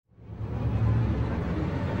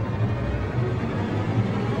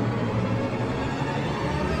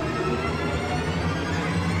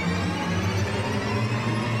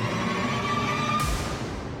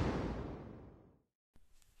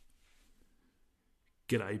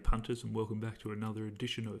G'day punters, and welcome back to another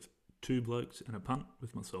edition of Two Blokes and a Punt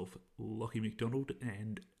with myself, Lachie McDonald,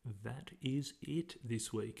 and that is it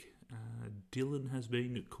this week. Dylan has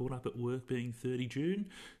been caught up at work being 30 June,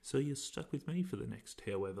 so you're stuck with me for the next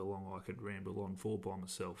however long I could ramble on for by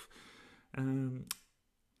myself.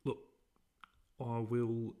 Look, I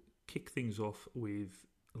will kick things off with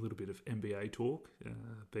a little bit of NBA talk.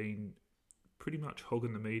 Been pretty much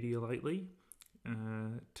hogging the media lately.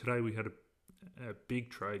 Today we had a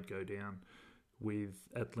big trade go down with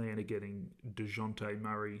Atlanta getting DeJounte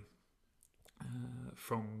Murray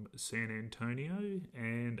from San Antonio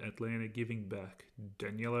and Atlanta giving back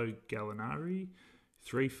Danilo Gallinari,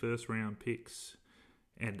 3 first-round picks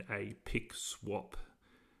and a pick swap.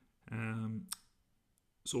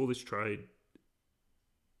 Saw this trade,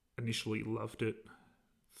 initially loved it,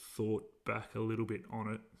 thought back a little bit on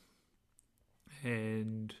it,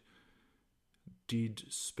 and did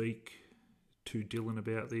speak to Dylan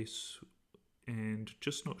about this, and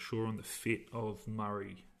just not sure on the fit of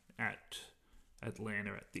Murray at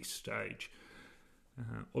Atlanta at this stage.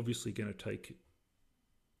 Obviously going to take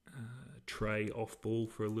Trey off ball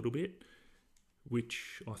for a little bit,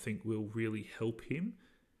 which I think will really help him.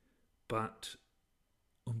 But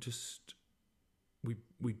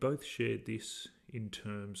we both shared this in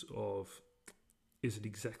terms of, is it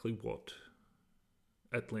exactly what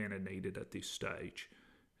Atlanta needed at this stage?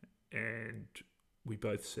 And we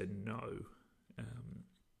both said no.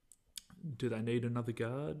 Do they need another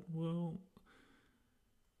guard? Well,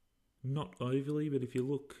 not overly, but if you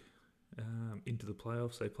look into the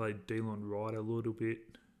playoffs, they played Delon Wright a little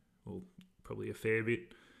bit, well, probably a fair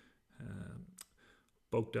bit.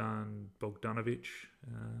 Bogdanovic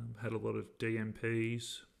had a lot of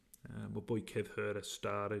DMPs. My boy Kev Herter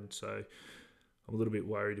started, so I'm a little bit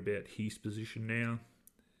worried about his position now.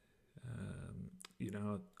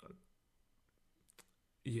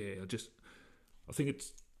 I think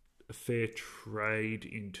it's a fair trade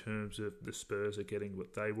in terms of the Spurs are getting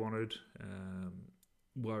what they wanted.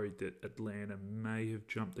 Worried that Atlanta may have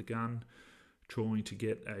jumped the gun trying to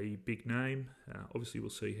get a big name. Obviously, we'll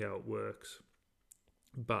see how it works.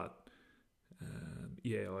 But,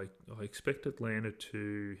 I expect Atlanta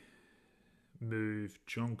to move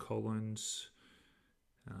John Collins,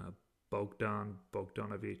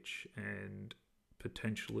 Bogdanovic, and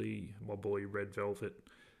potentially my boy Red Velvet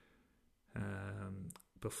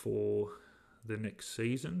before the next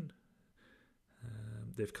season.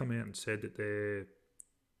 They've come out and said that they're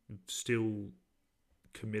still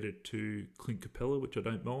committed to Clint Capella, which I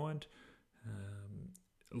don't mind.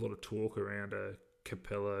 A lot of talk around a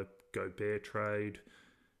Capella Gobert trade.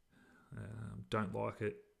 Don't like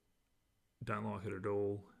it at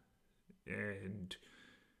all, and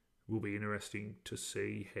will be interesting to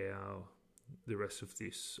see how the rest of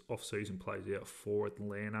this off-season plays out for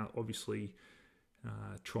Atlanta. Obviously,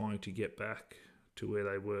 trying to get back to where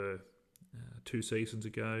they were 2 seasons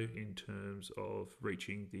ago in terms of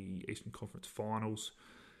reaching the Eastern Conference Finals.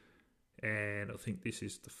 And I think this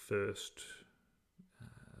is the first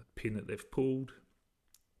pin that they've pulled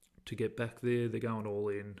to get back there. They're going all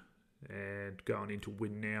in and going into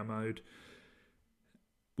win-now mode,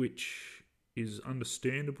 which is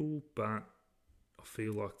understandable, but I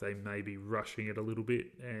feel like they may be rushing it a little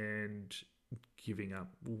bit and giving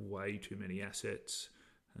up way too many assets,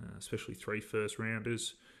 especially 3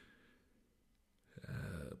 first-rounders.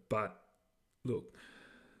 But look,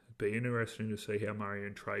 it'd be interesting to see how Murray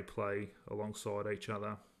and Trey play alongside each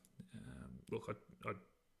other.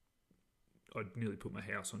 I'd nearly put my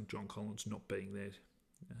house on John Collins not being there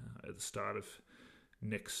at the start of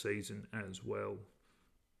next season as well.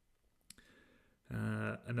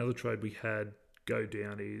 Another trade we had go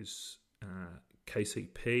down is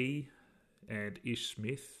KCP and Ish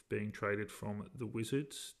Smith being traded from the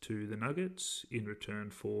Wizards to the Nuggets in return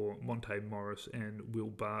for Monte Morris and Will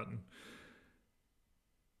Barton.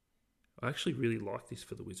 I actually really like this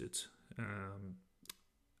for the Wizards.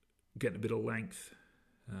 Getting a bit of length,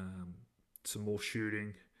 some more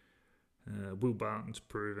shooting. Will Barton's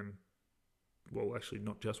proven, well, actually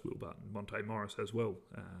not just Will Barton, Monte Morris as well,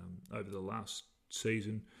 over the last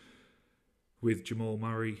season with Jamal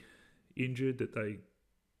Murray injured, that they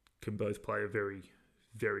can both play a very,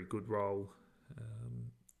 very good role.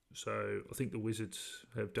 So I think the Wizards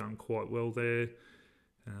have done quite well there,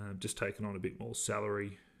 just taken on a bit more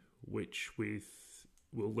salary, which will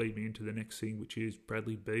lead me into the next thing, which is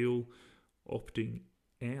Bradley Beal opting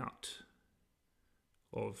out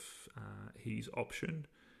of his option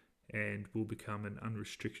and will become an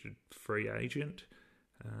unrestricted free agent.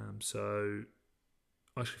 So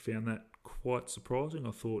I actually found that quite surprising.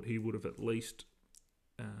 I thought he would have at least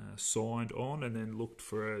signed on and then looked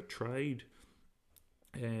for a trade,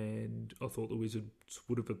 and I thought the Wizards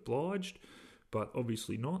would have obliged, but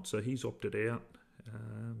obviously not. So he's opted out,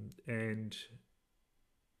 and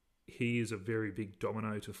he is a very big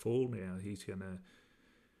domino to fall now. He's going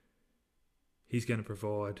to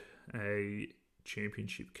provide a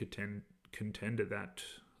championship contender, that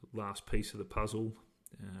last piece of the puzzle.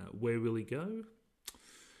 Where will he go?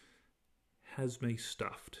 Has me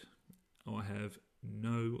stuffed. I have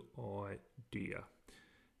no idea.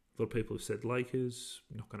 A lot of people have said Lakers,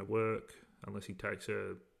 not going to work unless he takes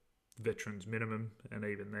a veterans minimum, and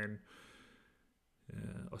even then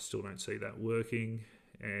I still don't see that working,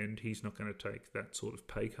 and he's not going to take that sort of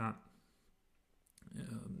pay cut.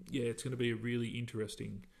 It's going to be a really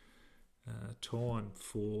interesting time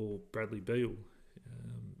for Bradley Beal.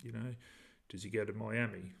 Does he go to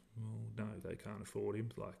Miami? Well, no, they can't afford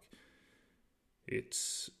him.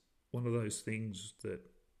 It's one of those things that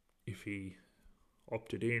if he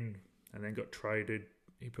opted in and then got traded,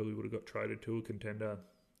 he probably would have got traded to a contender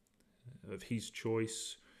of his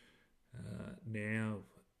choice. Now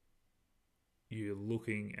you're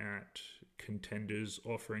looking at contenders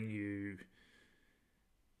offering you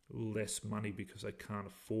less money because they can't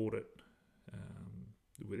afford it,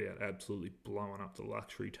 without absolutely blowing up the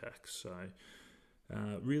luxury tax. So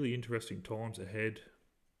really interesting times ahead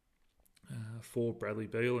for Bradley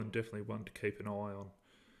Beal, and definitely one to keep an eye on.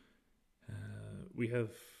 We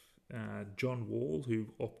have John Wall,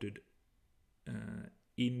 who opted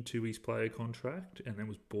into his player contract and then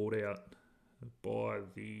was bought out by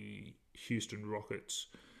the Houston Rockets.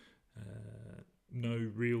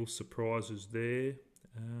 No real surprises there.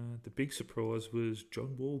 The big surprise was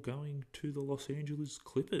John Wall going to the Los Angeles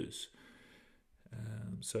Clippers.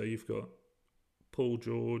 So you've got Paul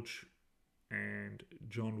George and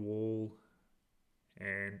John Wall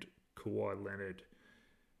and Kawhi Leonard.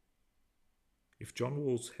 If John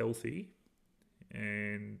Wall's healthy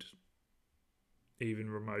and even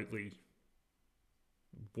remotely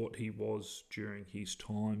what he was during his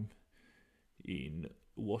time in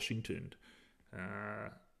Washington,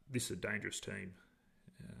 this is a dangerous team.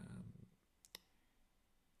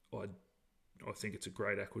 I think it's a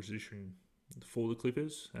great acquisition for the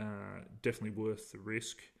Clippers. Definitely worth the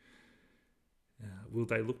risk. Will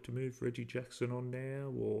they look to move Reggie Jackson on now,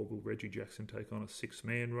 or will Reggie Jackson take on a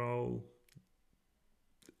six-man role?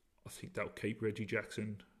 I think they'll keep Reggie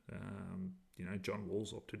Jackson. John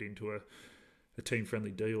Wall's opted into a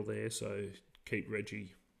team-friendly deal there, so keep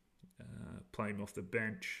Reggie, play him off the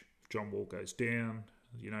bench. If John Wall goes down,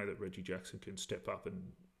 that Reggie Jackson can step up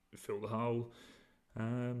and fill the hole.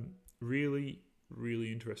 Really,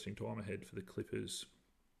 really interesting time ahead for the Clippers.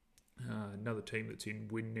 Another team that's in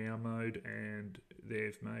win now mode, and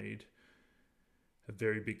they've made a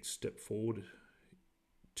very big step forward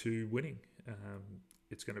to winning.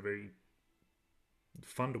 It's going to be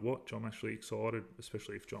fun to watch. I'm actually excited,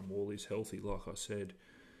 especially if John Wall is healthy, like I said.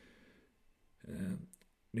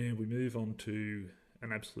 Now we move on to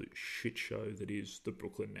an absolute shit show that is the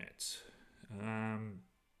Brooklyn Nets.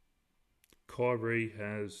 Kyrie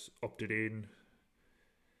has opted in,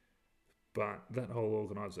 but that whole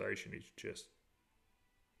organisation is just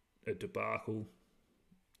a debacle.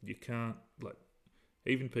 You can't,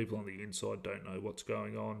 even people on the inside don't know what's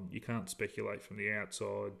going on. You can't speculate from the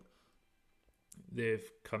outside.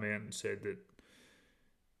 They've come out and said that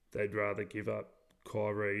they'd rather give up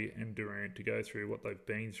Kyrie and Durant to go through what they've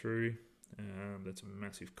been through. That's a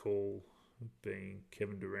massive call, being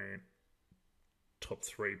Kevin Durant, top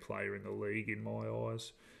 3 player in the league in my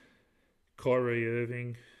eyes. Kyrie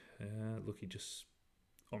Irving,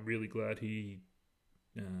 I'm really glad he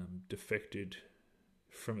defected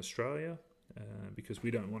from Australia, because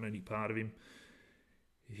we don't want any part of him.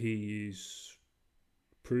 He is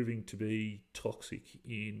proving to be toxic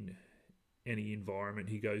in any environment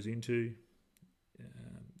he goes into.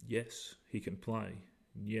 Yes, he can play.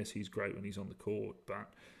 Yes, he's great when he's on the court, but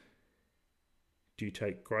do you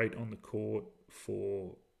take great on the court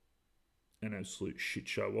for an absolute shit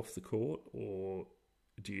show off the court, or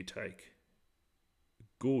do you take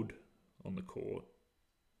good on the court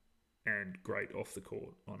and great off the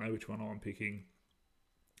court? I know which one I'm picking,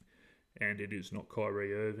 and it is not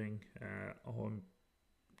Kyrie Irving.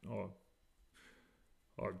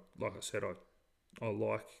 Like I said, I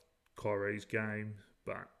like Kyrie's game,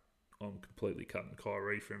 but I'm completely cutting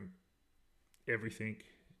Kyrie from everything.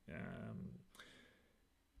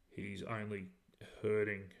 He's only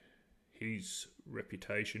hurting his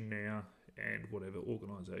reputation now and whatever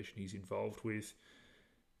organisation he's involved with.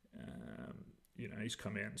 He's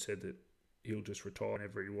come out and said that he'll just retire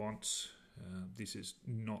whenever he wants. This is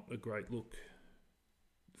not a great look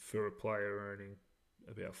for a player earning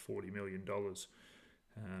about $40 million.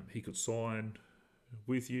 He could sign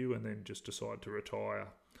with you and then just decide to retire.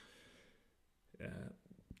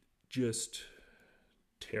 Just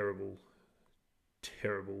terrible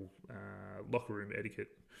locker room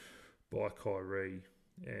etiquette by Kyrie,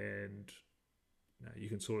 and you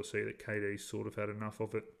can sort of see that KD's sort of had enough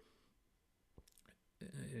of it,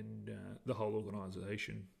 and the whole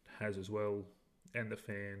organisation has as well, and the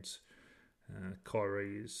fans.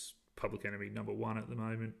 Kyrie is public enemy number one at the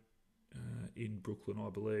moment in Brooklyn, I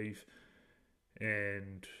believe,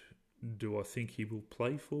 and do I think he will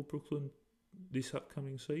play for Brooklyn this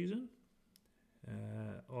upcoming season?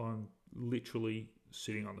 I'm literally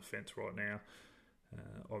sitting on the fence right now.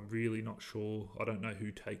 I'm really not sure. I don't know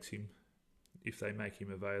who takes him if they make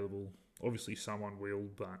him available. Obviously someone will,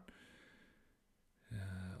 but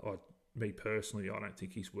me personally, I don't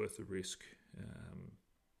think he's worth the risk.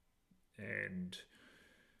 And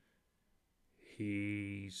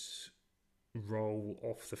his role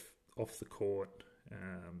off the court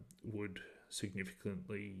would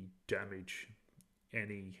significantly damage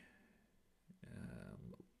any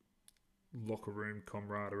locker room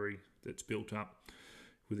camaraderie that's built up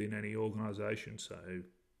within any organisation. So,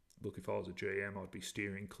 look, if I was a GM, I'd be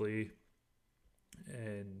steering clear.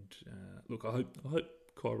 And look, I hope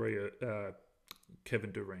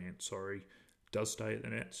Kevin Durant, does stay at the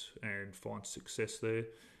Nets and finds success there.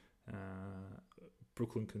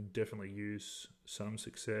 Brooklyn can definitely use some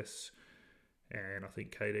success, and I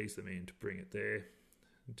think KD's the man to bring it there.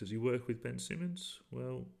 Does he work with Ben Simmons?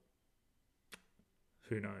 Well,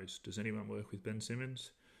 who knows? Does anyone work with Ben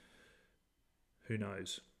Simmons? Who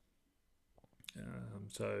knows?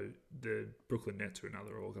 So the Brooklyn Nets are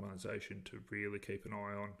another organisation to really keep an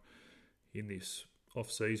eye on in this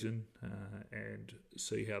off-season and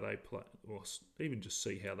see how they play, or even just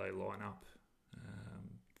see how they line up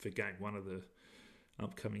for game one of the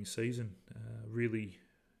upcoming season. Really,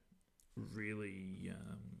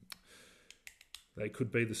 they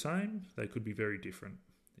could be the same. They could be very different.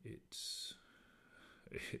 It's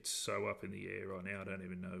so up in the air right now. I don't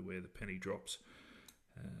even know where the penny drops.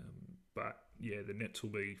 But yeah, the Nets will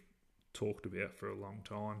be talked about for a long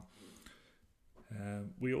time.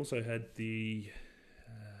 We also had the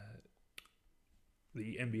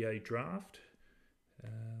NBA draft,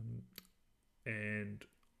 and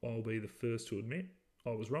I'll be the first to admit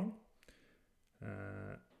I was wrong.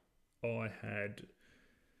 I had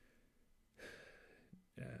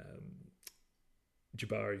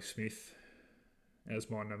Jabari Smith as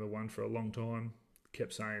my number one for a long time.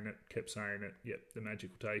 Kept saying it. Yep, the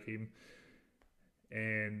Magic will take him.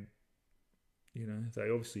 And, they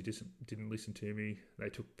obviously didn't listen to me. They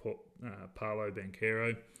took Paolo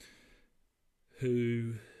Banchero,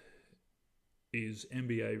 who is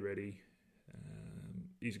NBA ready,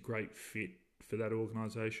 is a great fit for that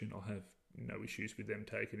organisation. I have no issues with them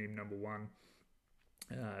taking him number one.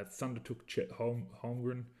 Thunder took Chet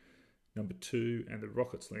Holmgren, number two, and the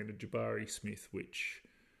Rockets landed Jabari Smith, which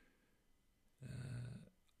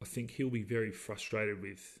I think he'll be very frustrated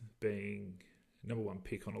with being number one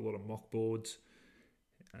pick on a lot of mock boards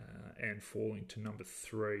and falling to number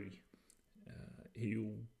three.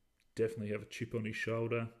 He'll definitely have a chip on his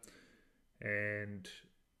shoulder, and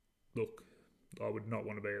look, I would not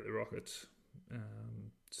want to be at the Rockets.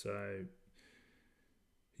 So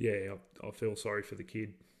yeah, I feel sorry for the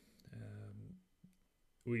kid.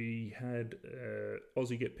 We had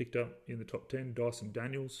Aussie get picked up in the top 10. Dyson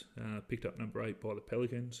Daniels picked up number 8 by the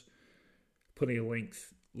Pelicans. Plenty of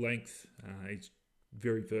length. He's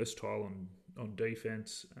very versatile on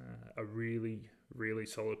defense. A really, really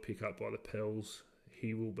solid pickup by the Pels.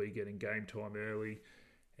 He will be getting game time early,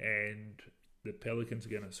 and the Pelicans are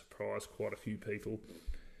going to surprise quite a few people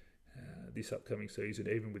this upcoming season,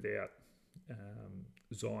 even without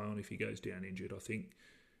Zion if he goes down injured. I think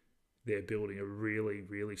they're building a really,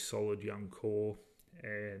 really solid young core,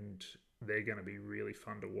 and they're going to be really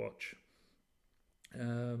fun to watch.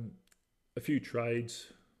 A few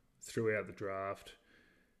trades throughout the draft.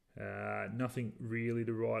 Nothing really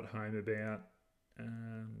to write home about.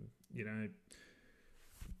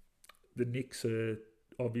 The Knicks are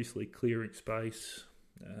obviously clearing space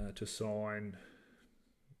to sign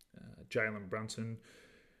Jalen Brunson,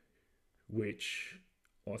 which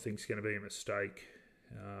I think is going to be a mistake.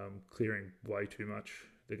 Clearing way too much.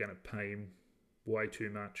 They're going to pay him way too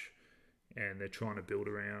much, and they're trying to build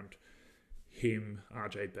around him,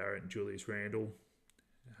 RJ Barrett and Julius Randle.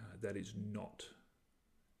 That is not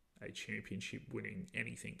a championship winning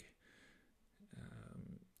anything.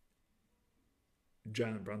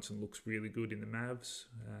 Jalen Brunson looks really good in the Mavs.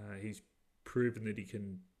 He's proven that he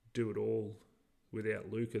can do it all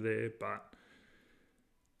without Luca there, but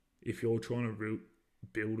if you're trying to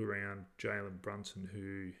build around Jalen Brunson,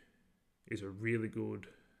 who is a really good,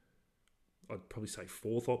 I'd probably say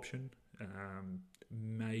fourth option,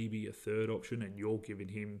 maybe a third option, and you're giving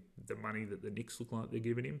him the money that the Knicks look like they're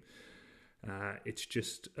giving him, it's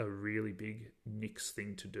just a really big Knicks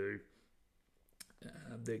thing to do.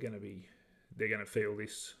 They're going to feel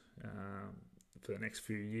this for the next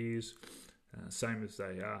few years, same as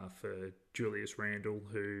they are for Julius Randle,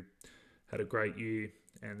 who had a great year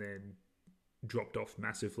and then dropped off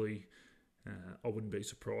massively. I wouldn't be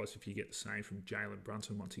surprised if you get the same from Jalen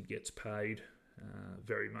Brunson once he gets paid,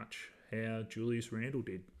 very much how Julius Randle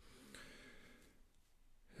did.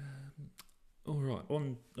 All right,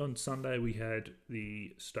 on Sunday we had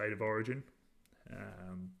the State of Origin.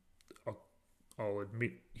 I'll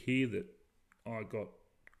admit here that I got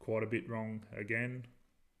quite a bit wrong again.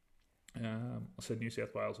 I said New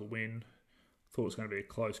South Wales will win. Thought it was going to be a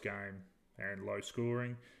close game and low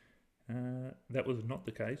scoring. That was not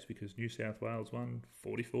the case because New South Wales won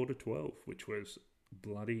 44-12, which was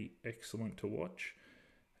bloody excellent to watch.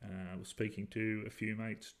 I was speaking to a few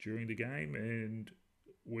mates during the game and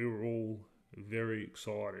we were all very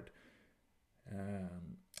excited.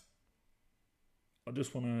 I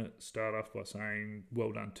just want to start off by saying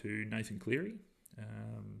well done to Nathan Cleary.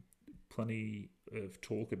 Plenty of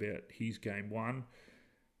talk about his game one.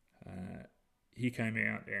 He came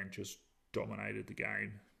out and just dominated the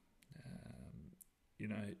game.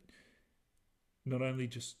 Not only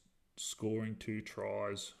just scoring 2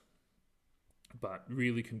 tries, but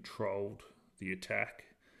really controlled the attack.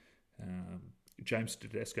 James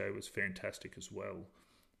Tedesco was fantastic as well.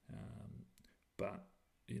 But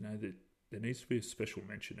there needs to be a special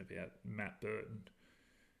mention about Matt Burton.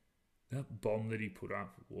 That bomb that he put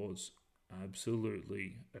up was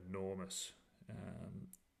absolutely enormous.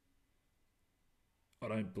 I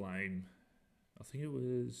don't blame, I think it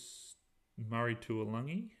was Murray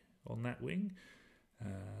Tuolungi on that wing.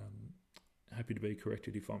 Happy to be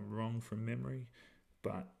corrected if I'm wrong from memory,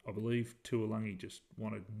 but I believe Tuolungi just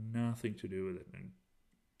wanted nothing to do with it, and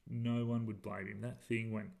no one would blame him. That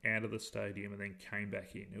thing went out of the stadium and then came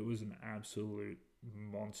back in. It was an absolute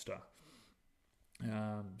monster.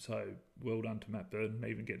 So well done to Matt Burton,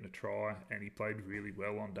 even getting a try, and he played really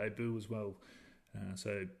well on debut as well.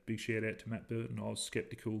 So big shout out to Matt Burton. I was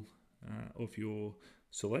sceptical of your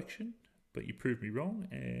selection, but you proved me wrong,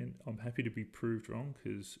 and I'm happy to be proved wrong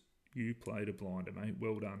because you played a blinder, mate.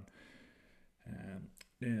 Well done.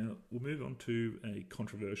 Now, we'll move on to a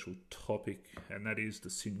controversial topic, and that is the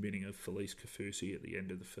sin binning of Felice Kaufusi at the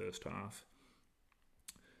end of the first half.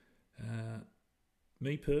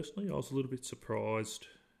 Me personally, I was a little bit surprised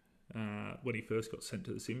when he first got sent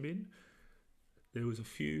to the sin bin. There was a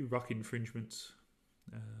few ruck infringements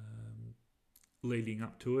leading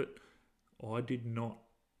up to it. I did not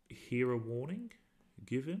hear a warning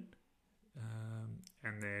given,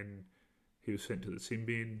 and then he was sent to the sin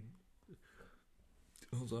bin.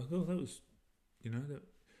 I was like, oh, that was, that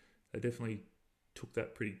they definitely took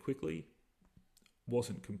that pretty quickly.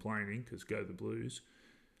 Wasn't complaining because go the Blues.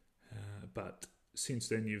 But since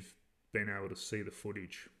then, you've been able to see the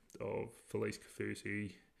footage of Felice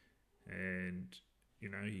Kaufusi, and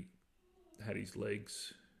he had his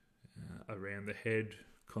legs around the head,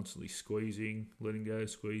 constantly squeezing, letting go,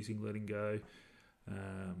 squeezing, letting go.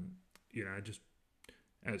 Just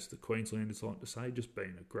as the Queenslanders like to say, just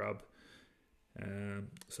being a grub.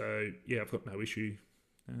 I've got no issue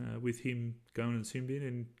with him going to the sin bin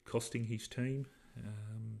and costing his team.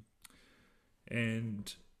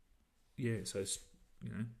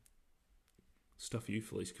 Stuff you,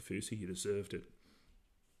 Felice Kaufusi, you deserved it.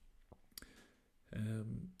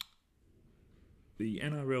 The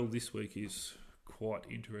NRL this week is quite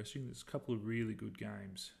interesting. There's a couple of really good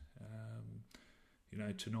games.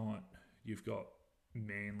 Tonight you've got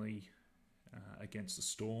Manly against the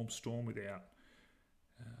Storm. Storm without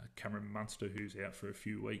Cameron Munster, who's out for a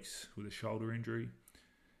few weeks with a shoulder injury.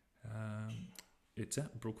 It's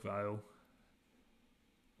at Brookvale.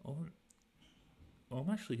 I'm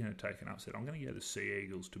actually going to take an upset. I'm going to go the Sea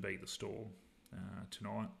Eagles to beat the Storm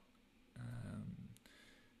tonight.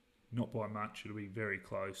 Not by much. It'll be very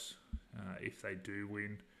close if they do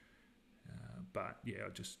win. I'm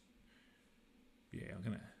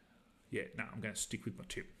going to stick with my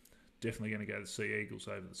tip. Definitely going to go the Sea Eagles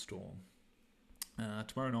over the Storm.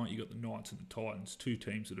 Tomorrow night, you got the Knights and the Titans, two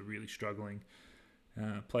teams that are really struggling.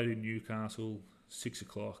 Played in Newcastle, 6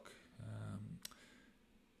 o'clock.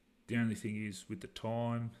 The only thing is, with the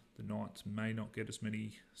time, the Knights may not get as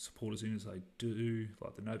many supporters in as they do.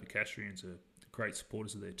 Like the Novocastrians are great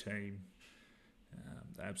supporters of their team.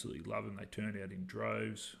 They absolutely love them. They turn out in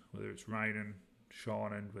droves, whether it's raining,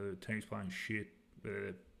 shining, whether the team's playing shit, whether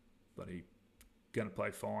they're bloody going to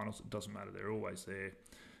play finals. It doesn't matter. They're always there.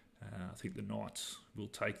 I think the Knights will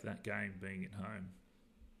take that game being at home.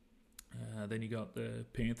 Then you got the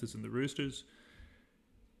Panthers and the Roosters.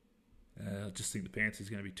 I just think the Panthers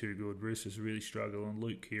are going to be too good. Roosters really struggle, and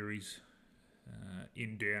Luke Keary's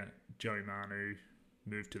in down. Joey Manu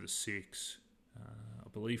moved to the 6. I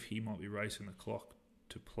believe he might be racing the clock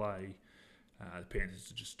to play. The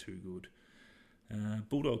Panthers are just too good.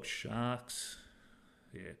 Bulldogs, Sharks.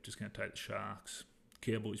 Yeah, just going to take the Sharks.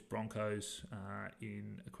 Cowboys, Broncos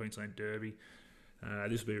in a Queensland Derby.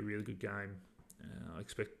 This will be a really good game. I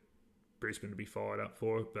expect Brisbane to be fired up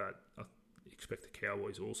for it, but I expect the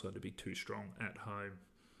Cowboys also to be too strong at home.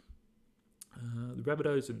 The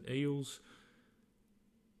Rabbitohs and Eels.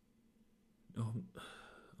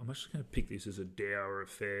 I'm actually going to pick this as a dour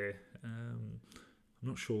affair. I'm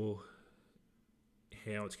not sure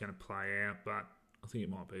how it's going to play out, but I think it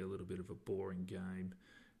might be a little bit of a boring game.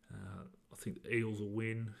 I think the Eels will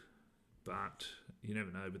win, but you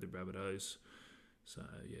never know with the Rabbitohs. So,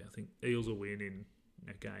 yeah, I think Eels will win in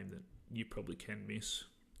a game that you probably can miss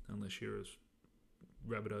unless you're a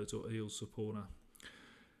Rabbitohs or Eels supporter.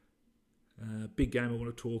 Big game I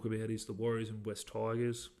want to talk about is the Warriors and West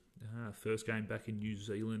Tigers. First game back in New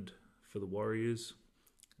Zealand for the Warriors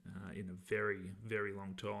in a very, very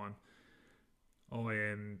long time. I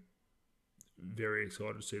am very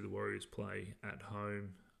excited to see the Warriors play at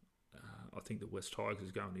home. I think the West Tigers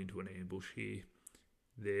is going into an ambush here.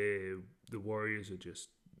 The Warriors are just,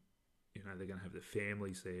 they're going to have their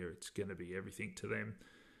families there. It's going to be everything to them.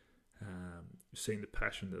 We've seen the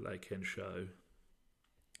passion that they can show,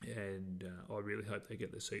 and I really hope they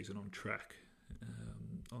get the season on track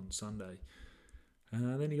on Sunday.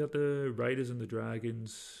 Then you got the Raiders and the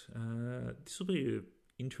Dragons. This will be an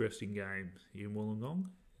interesting game in Wollongong.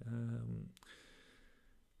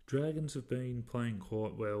 Dragons have been playing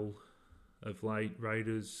quite well of late.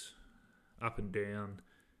 Raiders up and down,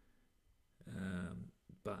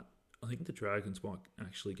 but I think the Dragons might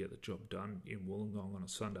actually get the job done in Wollongong on a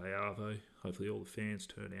Sunday arvo. Hopefully all the fans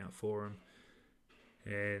turn out for them,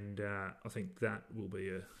 and I think that will be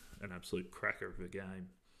an absolute cracker of a game.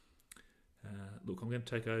 Look, I'm going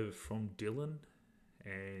to take over from Dylan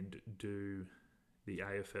and do the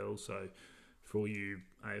AFL. So for all you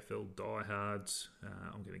AFL diehards,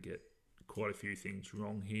 I'm going to get quite a few things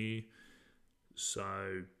wrong here.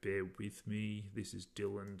 So bear with me. This is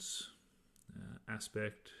Dylan's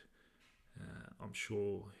aspect. I'm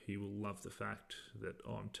sure he will love the fact that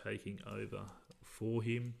I'm taking over for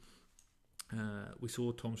him. We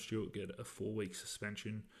saw Tom Stewart get a 4-week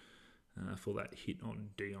suspension for that hit on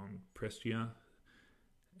Dion Prestia.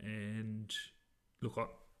 And look,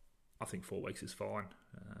 I think 4 weeks is fine.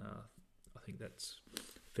 I think that's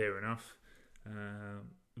fair enough.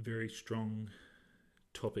 Very strong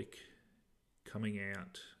topic coming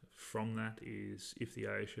out from that is if the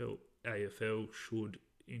AFL should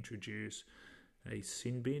introduce a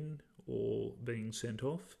sin bin or being sent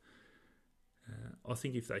off. I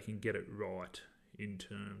think if they can get it right in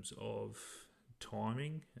terms of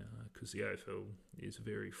timing, because the AFL is a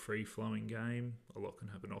very free-flowing game, a lot can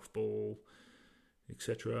happen off ball,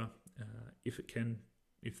 etc. If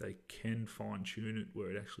they can fine-tune it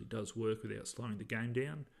where it actually does work without slowing the game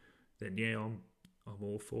down, then yeah, I'm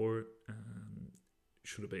all for it.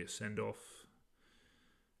 Should it be a send-off?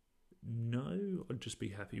 No, I'd just be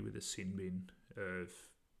happy with a sin bin of,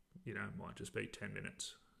 it might just be 10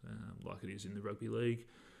 minutes, like it is in the rugby league.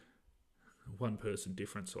 One person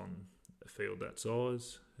difference on a field that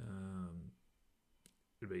size.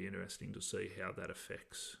 It'd be interesting to see how that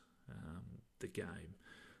affects the game.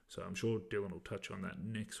 So I'm sure Dylan will touch on that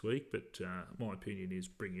next week, but my opinion is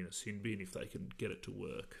bring in a sin bin if they can get it to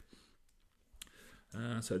work.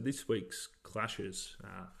 So this week's clashes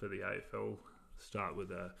for the AFL start with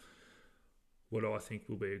what I think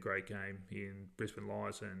will be a great game in Brisbane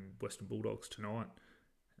Lions and Western Bulldogs tonight,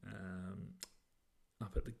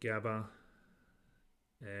 up at the Gabba,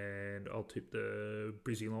 and I'll tip the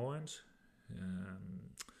Brizzy Lions.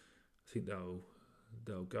 I think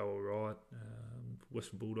they'll go all right.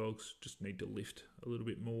 Western Bulldogs just need to lift a little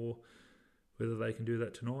bit more. Whether they can do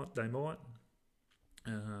that tonight, they might,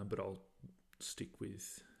 but I'll stick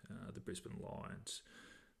with the Brisbane Lions.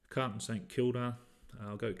 Carlton St Kilda,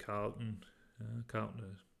 I'll go Carlton. Carlton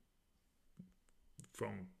are,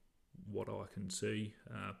 from what I can see,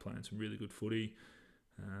 playing some really good footy.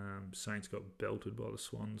 Saints got belted by the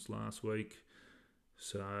Swans last week.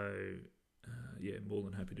 So, more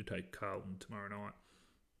than happy to take Carlton tomorrow night.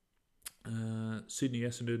 Sydney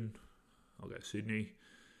Essendon, I'll go Sydney.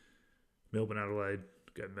 Melbourne, Adelaide,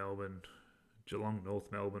 go Melbourne. Geelong,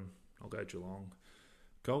 North Melbourne, I'll go Geelong.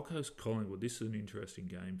 Gold Coast, Collingwood, this is an interesting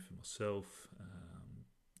game for myself.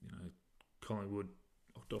 Collingwood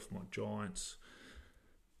knocked off my Giants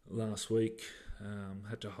last week.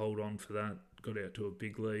 Had to hold on for that. Got out to a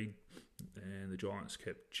big lead, and the Giants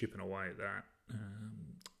kept chipping away at that.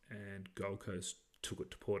 And Gold Coast took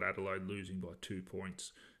it to Port Adelaide, losing by 2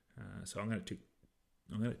 points. So I'm going to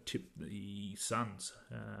tip the Suns.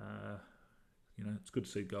 It's good to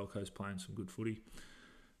see Gold Coast playing some good footy.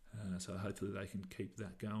 So hopefully they can keep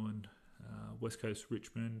that going. West Coast,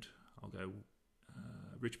 Richmond. I'll go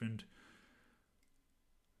Richmond.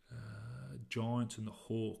 Giants and the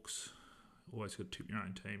Hawks. Always got to tip your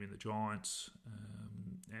own team in the Giants.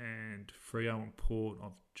 And Freo and Port.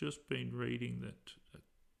 I've just been reading that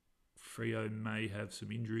Freo may have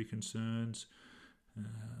some injury concerns.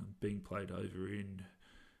 Being played over in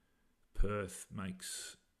Perth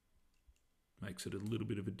makes it a little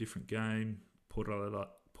bit of a different game. Port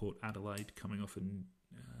Adelaide coming off a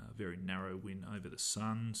very narrow win over the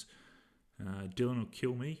Suns. Dylan will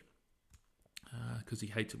kill me because he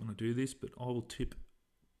hates it when I do this, but I will tip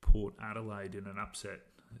Port Adelaide in an upset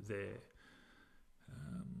there.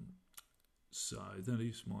 So that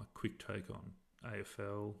is my quick take on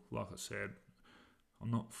AFL. Like I said,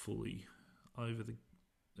 I'm not fully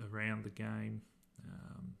around the game.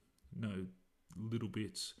 No little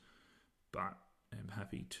bits, but am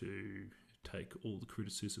happy to take all the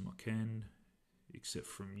criticism I can, except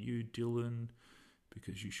from you, Dylan,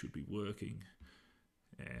 because you should be working,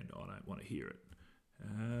 and I don't want to hear it.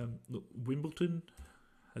 Look, Wimbledon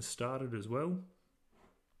has started as well.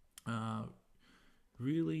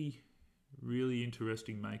 Really, really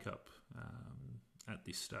interesting makeup at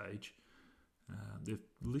this stage. They've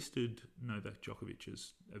listed Novak Djokovic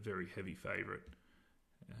as a very heavy favourite.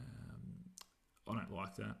 I don't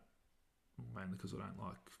like that, mainly because I don't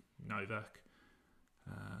like Novak.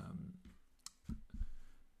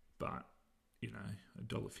 But,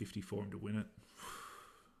 $1.50 for him to win it,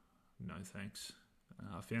 no thanks.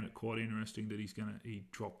 I found it quite interesting that he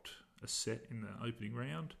dropped a set in the opening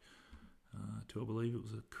round to, I believe it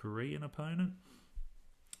was a Korean opponent.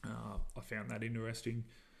 I found that interesting.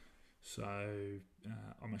 So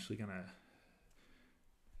I'm actually going to...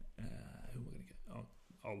 who am I going to get?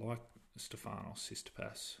 I like Stefanos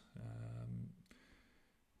Tsitsipas.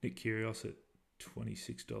 Nick Kyrgios at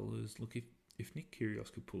 $26. Look, if Nick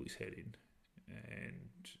Kyrgios could pull his head in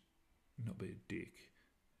and not be a dick,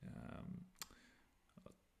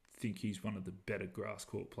 I think he's one of the better grass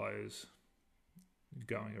court players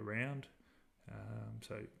going around.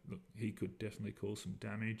 So, look, he could definitely cause some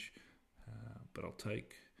damage, but I'll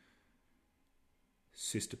take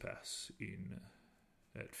Tsitsipas in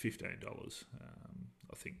at $15.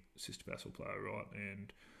 I think Tsitsipas will play all right,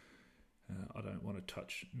 and I don't want to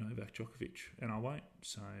touch Novak Djokovic, and I won't,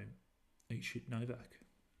 so eat shit, Novak.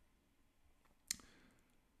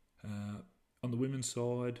 On the women's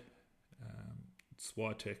side,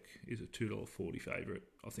 Swiatek is a $2.40 favourite.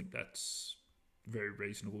 I think that's very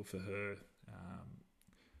reasonable for her.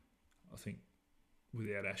 I think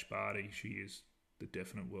without Ash Barty, she is the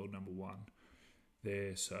definite world number one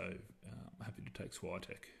there, so I'm happy to take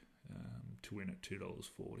Swiatek to win at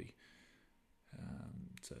 $2.40.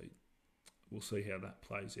 So we'll see how that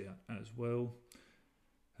plays out as well.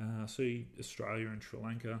 I see Australia and Sri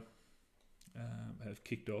Lanka have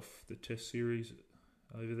kicked off the Test series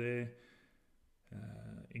over there.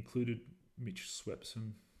 Included Mitch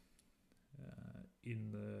Swepson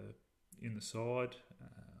in the side.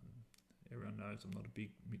 Everyone knows I'm not a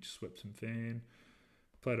big Mitch Swepson fan.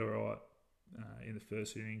 Played all right in the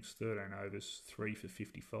first innings, 13 overs, 3 for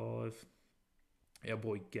 55. Our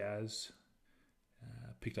boy Gaz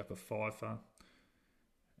picked up a fifer.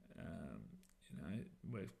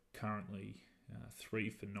 We're currently 3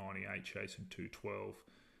 for 98, chasing 212.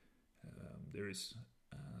 There is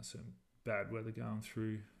some bad weather going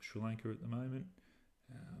through Sri Lanka at the moment,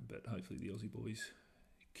 but hopefully the Aussie boys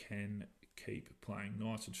can keep playing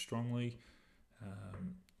nice and strongly.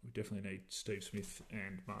 We definitely need Steve Smith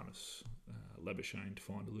and Marnus Labuschagne to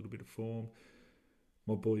find a little bit of form.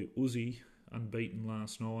 My boy Uzi, unbeaten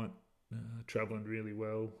last night, travelling really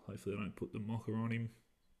well. Hopefully I don't put the mocker on him,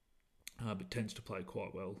 but tends to play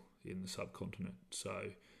quite well in the subcontinent.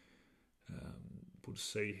 So we'll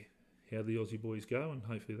see how the Aussie boys go, and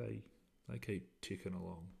hopefully they keep ticking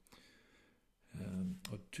along.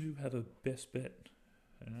 I do have a best bet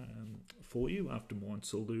for you after mine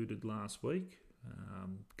saluted last week.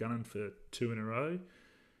 Gunning for 2 in a row,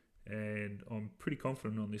 and I'm pretty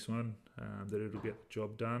confident on this one that it'll get the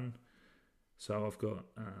job done. So I've got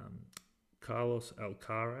Carlos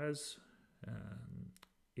Alcaraz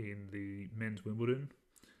in the men's Wimbledon.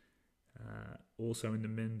 Also in the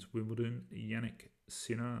men's Wimbledon, Yannick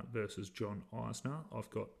Sinner versus John Eisner. I've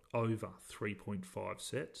got over 3.5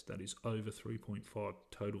 sets. That is over 3.5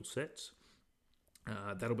 total sets.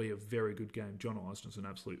 That'll be a very good game. John Eisner's an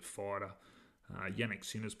absolute fighter. Yannick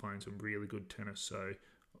Sinner's playing some really good tennis, so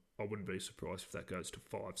I wouldn't be surprised if that goes to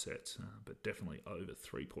 5 sets, but definitely over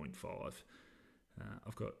 3.5.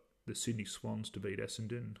 I've got the Sydney Swans to beat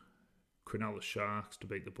Essendon, Cronulla Sharks to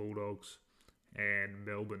beat the Bulldogs, and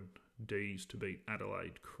Melbourne D's to beat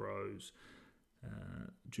Adelaide Crows.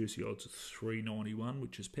 Juicy odds of 391,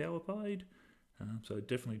 which is power paid. So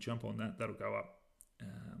definitely jump on that. That'll go up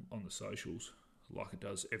on the socials like it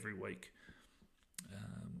does every week.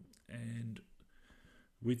 And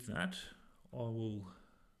with that, I will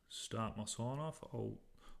start my sign off. I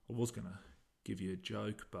was going to give you a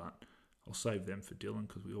joke, but I'll save them for Dylan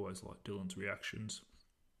because we always like Dylan's reactions.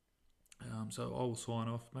 So I will sign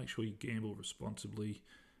off. Make sure you gamble responsibly.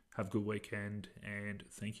 Have a good weekend, and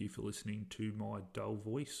thank you for listening to my dull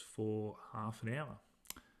voice for half an hour.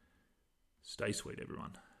 Stay sweet,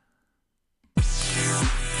 everyone.